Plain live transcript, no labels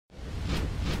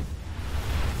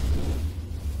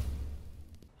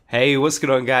Hey, what's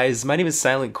going on guys? My name is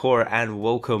Silent Core and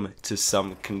welcome to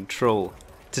some Control.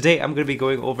 Today I'm going to be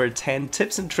going over 10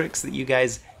 tips and tricks that you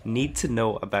guys need to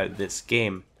know about this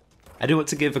game. I do want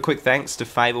to give a quick thanks to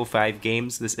 505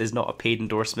 Games. This is not a paid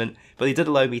endorsement, but they did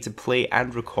allow me to play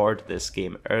and record this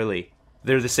game early.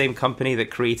 They're the same company that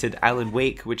created Alan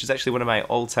Wake, which is actually one of my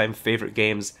all-time favourite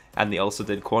games, and they also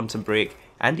did Quantum Break,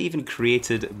 and even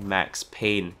created Max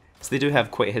Payne. So they do have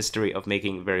quite a history of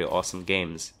making very awesome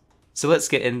games. So let's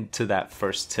get into that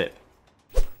first tip.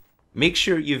 Make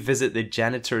sure you visit the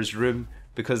janitor's room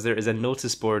because there is a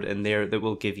notice board in there that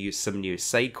will give you some new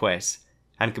side quests.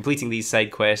 And completing these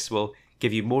side quests will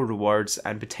give you more rewards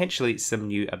and potentially some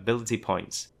new ability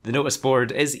points. The notice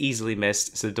board is easily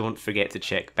missed, so don't forget to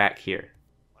check back here.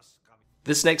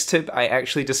 This next tip I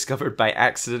actually discovered by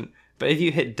accident, but if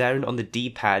you hit down on the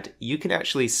D-pad, you can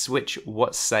actually switch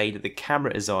what side the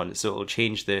camera is on, so it will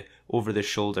change the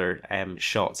over-the-shoulder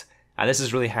shot. And this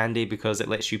is really handy because it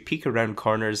lets you peek around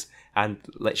corners and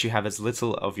lets you have as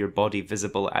little of your body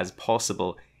visible as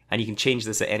possible. And you can change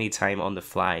this at any time on the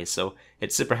fly, so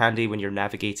it's super handy when you're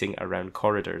navigating around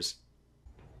corridors.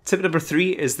 Tip number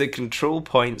 3 is that control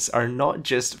points are not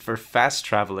just for fast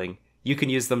traveling. You can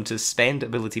use them to spend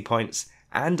ability points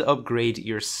and upgrade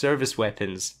your service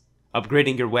weapons.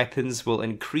 Upgrading your weapons will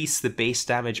increase the base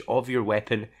damage of your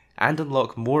weapon and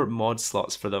unlock more mod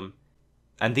slots for them.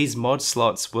 And these mod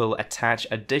slots will attach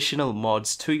additional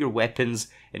mods to your weapons,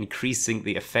 increasing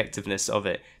the effectiveness of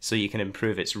it, so you can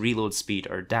improve its reload speed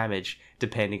or damage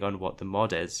depending on what the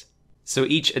mod is. So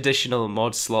each additional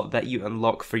mod slot that you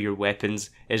unlock for your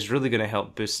weapons is really going to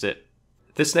help boost it.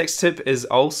 This next tip is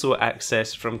also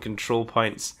accessed from control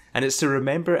points, and it's to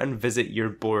remember and visit your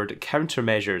board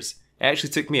countermeasures. It actually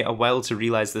took me a while to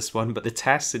realise this one, but the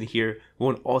tasks in here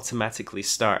won't automatically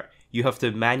start. You have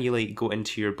to manually go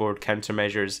into your board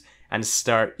countermeasures and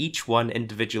start each one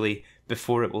individually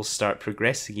before it will start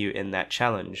progressing you in that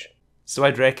challenge. So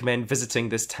I'd recommend visiting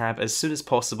this tab as soon as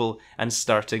possible and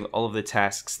starting all of the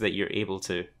tasks that you're able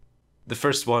to. The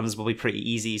first ones will be pretty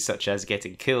easy, such as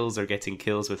getting kills or getting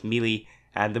kills with melee,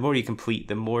 and the more you complete,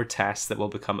 the more tasks that will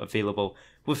become available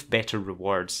with better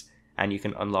rewards, and you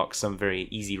can unlock some very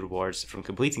easy rewards from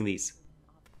completing these.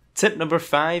 Tip number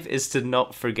 5 is to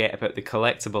not forget about the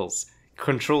collectibles.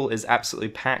 Control is absolutely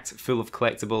packed full of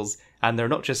collectibles, and they're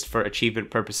not just for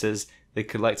achievement purposes. The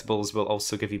collectibles will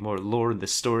also give you more lore in the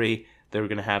story. They're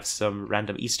going to have some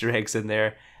random Easter eggs in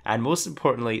there, and most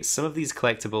importantly, some of these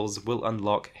collectibles will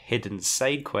unlock hidden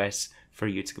side quests for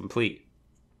you to complete.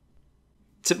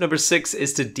 Tip number 6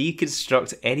 is to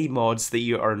deconstruct any mods that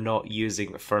you are not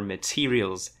using for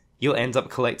materials. You'll end up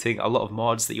collecting a lot of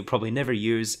mods that you'll probably never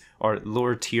use, or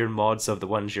lower tier mods of the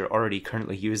ones you're already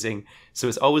currently using, so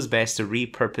it's always best to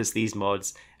repurpose these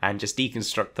mods and just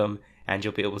deconstruct them, and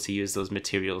you'll be able to use those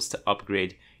materials to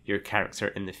upgrade your character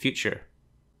in the future.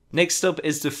 Next up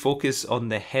is to focus on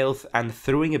the health and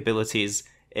throwing abilities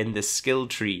in the skill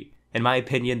tree. In my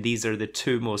opinion, these are the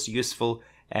two most useful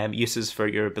uses for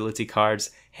your ability cards.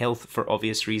 Health for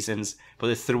obvious reasons, but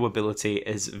the throw ability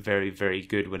is very, very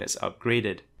good when it's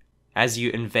upgraded. As you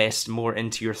invest more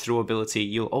into your throw ability,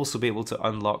 you'll also be able to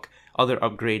unlock other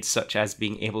upgrades such as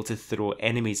being able to throw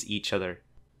enemies at each other.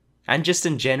 And just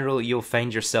in general, you'll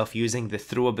find yourself using the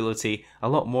throw ability a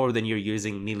lot more than you're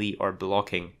using melee or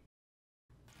blocking.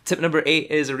 Tip number 8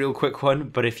 is a real quick one,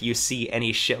 but if you see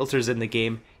any shelters in the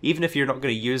game, even if you're not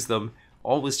going to use them,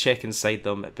 always check inside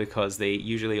them because they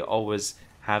usually always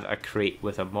have a crate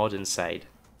with a mod inside.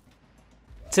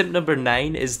 Tip number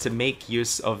 9 is to make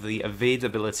use of the evade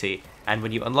ability, and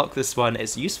when you unlock this one,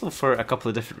 it's useful for a couple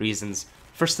of different reasons.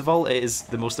 First of all, it is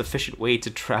the most efficient way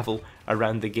to travel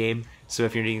around the game, so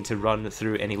if you're needing to run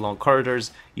through any long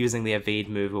corridors, using the evade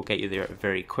move will get you there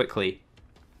very quickly.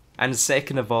 And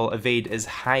second of all, evade is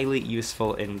highly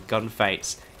useful in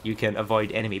gunfights. You can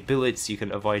avoid enemy bullets, you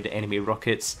can avoid enemy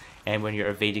rockets when you're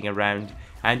evading around,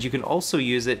 and you can also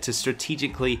use it to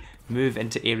strategically move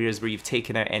into areas where you've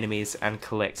taken out enemies and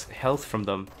collect health from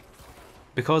them.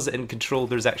 Because in Control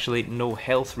there's actually no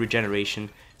health regeneration,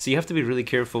 so you have to be really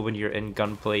careful when you're in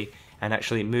gunplay and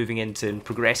actually moving into and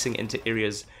progressing into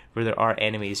areas where there are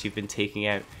enemies you've been taking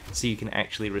out so you can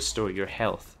actually restore your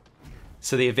health.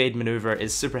 So the evade maneuver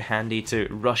is super handy to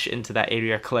rush into that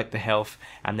area, collect the health,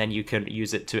 and then you can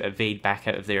use it to evade back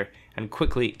out of there and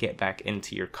quickly get back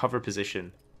into your cover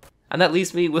position. And that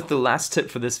leaves me with the last tip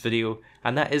for this video,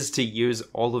 and that is to use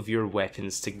all of your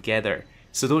weapons together.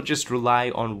 So don't just rely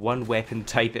on one weapon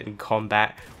type in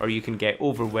combat, or you can get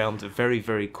overwhelmed very,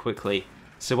 very quickly.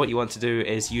 So what you want to do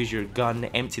is use your gun,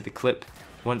 empty the clip,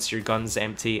 Once your gun's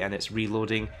empty and it's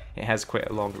reloading, it has quite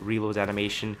a long reload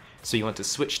animation, so you want to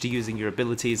switch to using your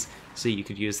abilities, so you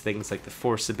could use things like the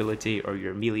force ability or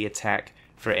your melee attack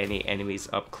for any enemies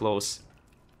up close.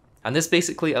 And this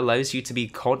basically allows you to be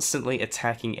constantly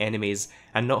attacking enemies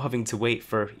and not having to wait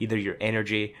for either your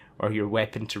energy or your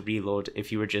weapon to reload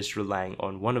if you were just relying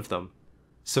on one of them.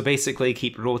 So basically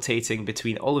keep rotating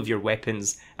between all of your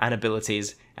weapons and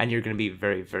abilities and you're going to be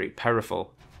very, very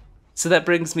powerful. So that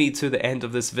brings me to the end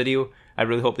of this video. I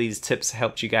really hope these tips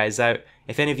helped you guys out.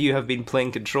 If any of you have been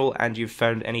playing Control and you've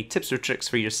found any tips or tricks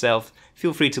for yourself,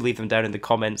 feel free to leave them down in the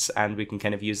comments and we can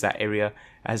kind of use that area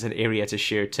as an area to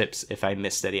share tips if I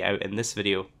missed any out in this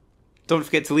video. Don't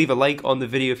forget to leave a like on the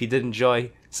video if you did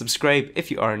enjoy, subscribe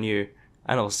if you are new,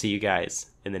 and I'll see you guys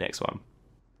in the next one.